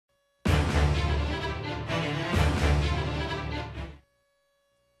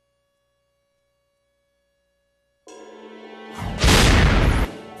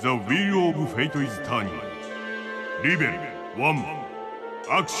The Wheel of Fate is turning. リベル1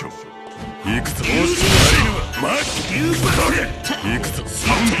アクション。いくぞ。行くぞ。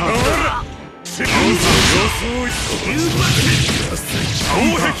3ターン。予想いっそ。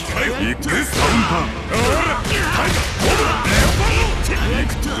衝撃回復。いく3ターン。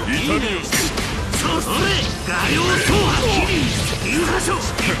痛みをつけ。それ画量走破。遊波書。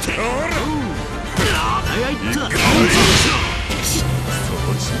早いった。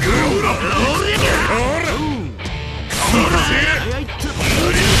グローラ。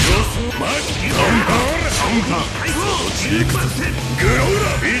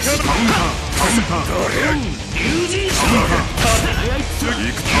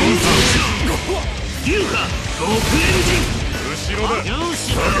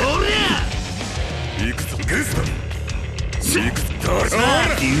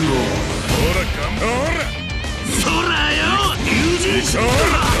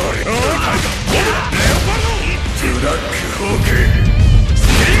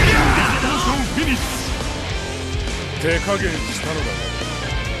手加減したのだ。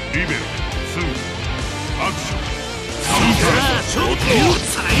リベル2アクション。再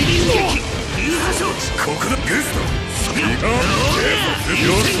臨撃。遊波書。ここだゲスト。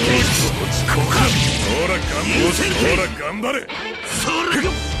ここだ。ほら頑張れ。そら。行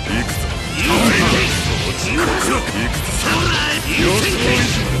くぞ。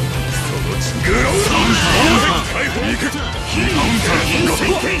グローラ解放。行く。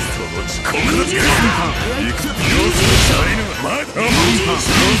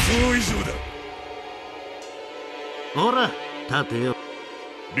ほら立てよ。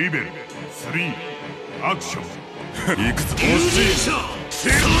リベル3アクション。行くぞ。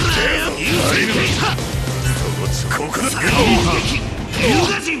ここだ。龍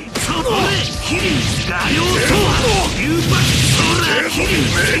河人それキリン画量走破。龍馬そらキリン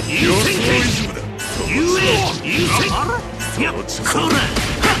優先権優勢優勢やっそら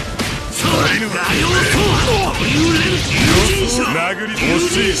そら画量走破。龍連龍神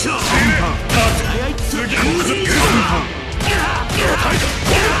賞龍神賞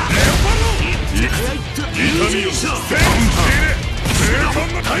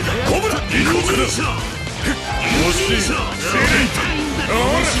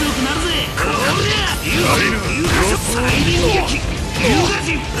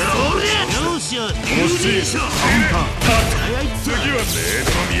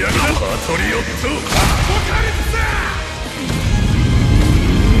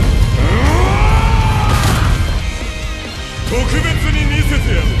特別に見せ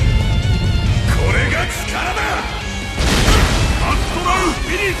てやる。これが力だ。アストラウフ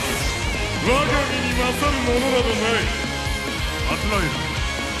ィニッシュ。我が身に勝るものなどない。アズラエル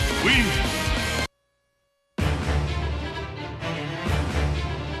ウィン。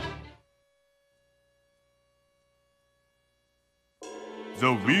The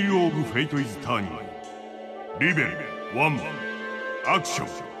Wheel of Fate is turning. リベル1アクション。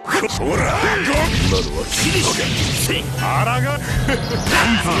ほら今のはキリシあらが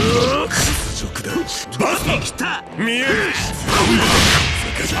屈辱だ。バスできた見える。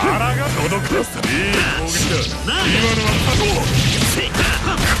あらが届くなさ。いい攻撃だ。今のはタコ。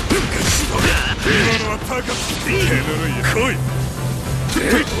今のはタカ。手ぬるいや。来い。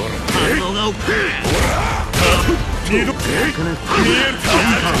反応がおっく。ほら二度見える。そ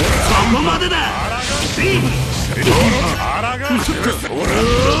こまでだ。あらがキリシ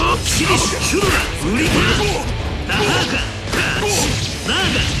ュルラウリカダハーカナーガ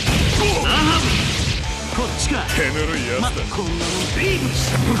ナハブこっちか。手ぬるいやつだ。こんなもんビームいい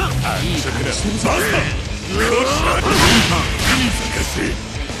感じしてるぞ。バスタ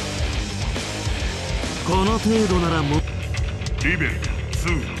この程度ならもう。リベル2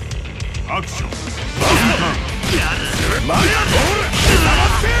アクション。バスタやる。マリアボール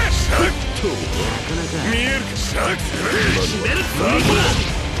見えるか。シベルフリコ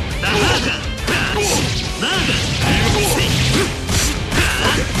ダハーカナー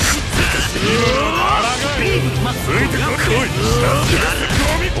ガビームついてこい。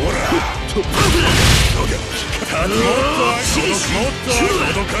ほらもっと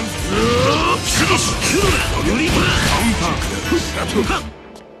届かんぞ。キリシュルラウリコラもっ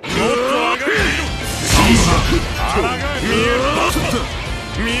と上がれ。あらが見える。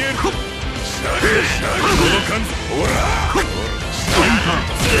見える。届かんぞ。ほら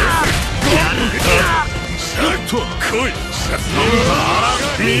来い。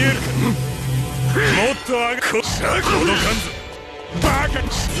見えるか。もっと上が届かんぞ。バカに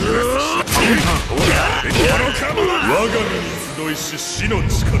し愚か者。我が身に集いし死の力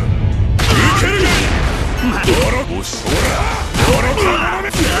受けるがいい。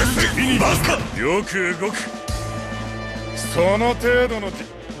よく動く。その程度の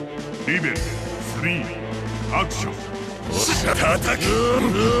リベル3アクション。叩き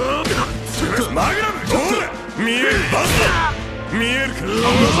マグナム。ほら見える。バスタ見えるか。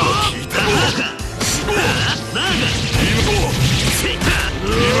聞いた。今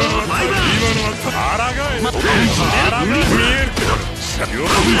のはあらがえ。見えるか。よく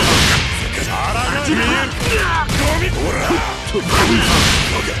あらがえ。見えるか。ゴミ。ほら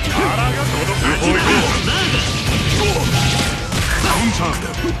あらが届く。カウンター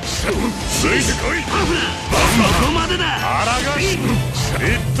ついてこい。バスここまでだ。あらがえ。寝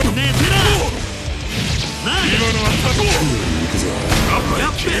てら。今のは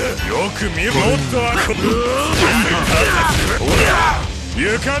よく見ろ。もっとはこ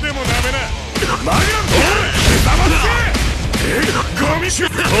床でもダメな。マグナム。黙ってゴミシュ。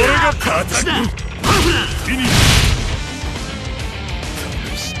これが叩き。フィニッ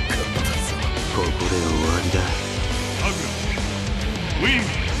シュ。ここで終わりだ。アズラウィン。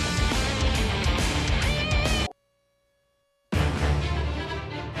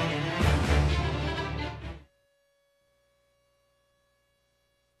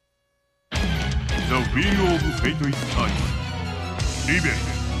The wheel of fate is time. リベル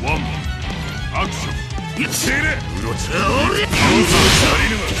1アクション。死ね。うろちゃり。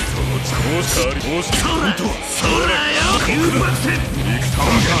その調子あり。そらよ。誘爆戦。行くたま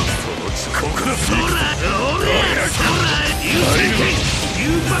か。ここだ。そら流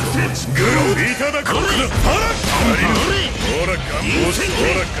爆戦。グローいただここだ。ほら頑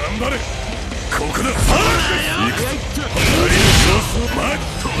張れ。ここだ。行く。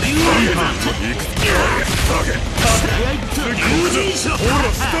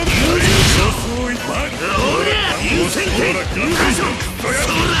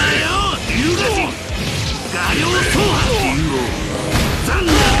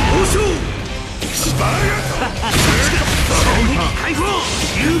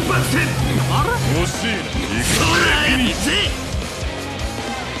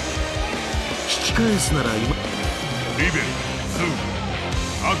引き返すなら今。リベル2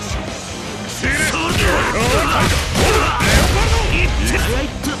アクション。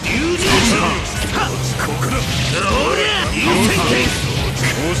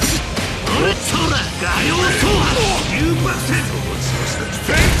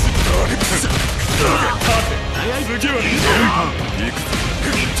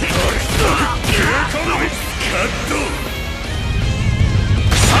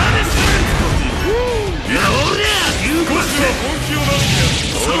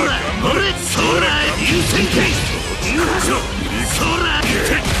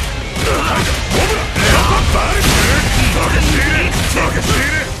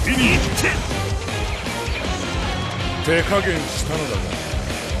手加減したのだが。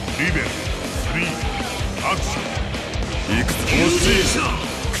リベル3アクション。いくつ欲しい。そ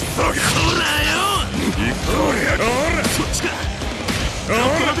らよ。そっちか。こ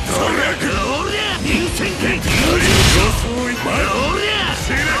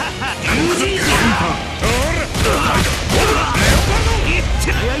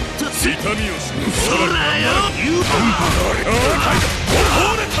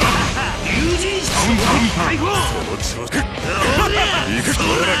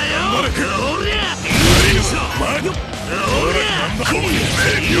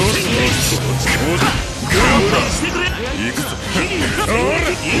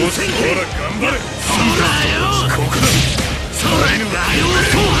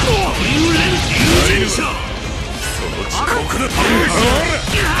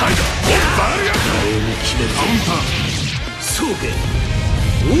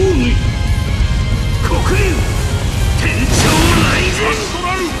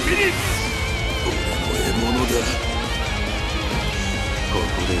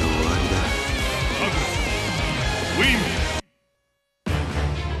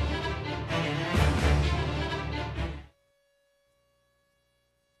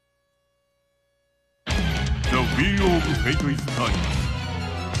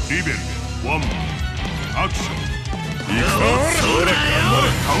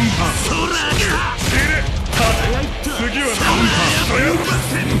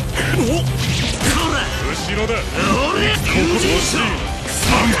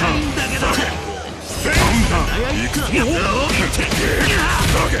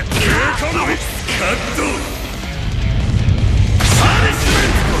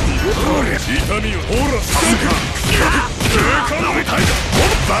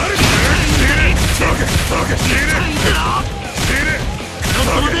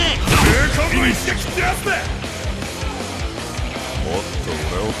こでフィニッシュ切ってやつだ。もっと俺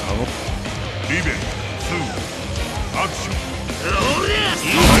を頼む。リベン2アクション。おりゃ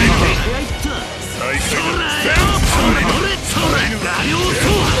最下そらよそら画量走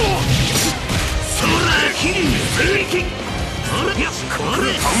破そらキリン追撃これこ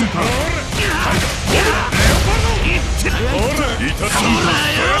れカウンター。いってそらよ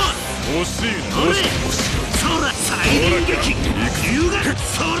惜しいな。これそら再臨撃龍が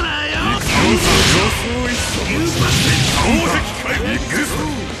そらよ流爆攻撃回ビッグス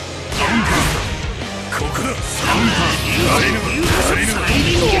カウンター。ここだ。カウンター。再臨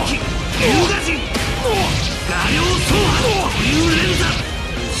撃龍が陣画量走破という連鎖後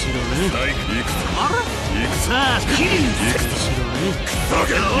ろねあらさあキリン後ろねお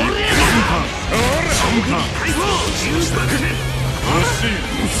りゃ解放重爆戦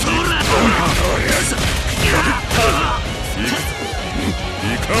そらち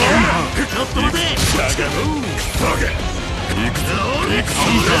ょっと待て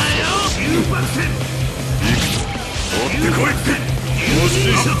重爆戦追ってこい。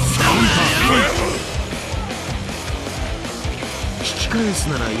引き返す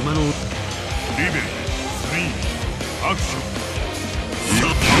なら今のリベン3アクション。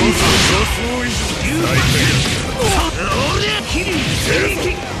おりゃキリン追撃お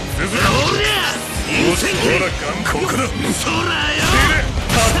りゃ優先権ここだ。そらよ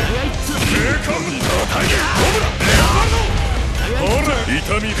ほら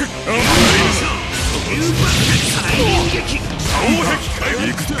痛み重爆再臨撃攻撃回ビ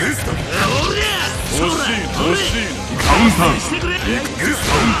ッグスト。おりゃそら惜しいな。カウンターしてくれビッグス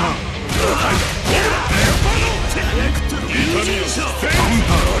カウンター。痛みをカウン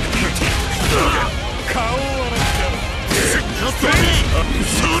ター。顔を洗ってやる。ちょっと待て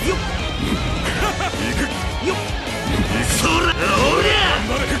そうよよそらおりゃ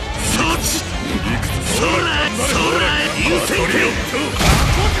そっちそら優先権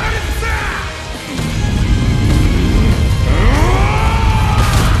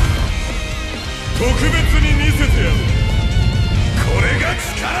特別に見せてやる。これが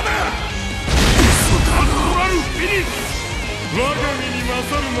力だ。我が身に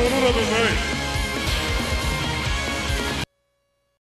勝るものなどない。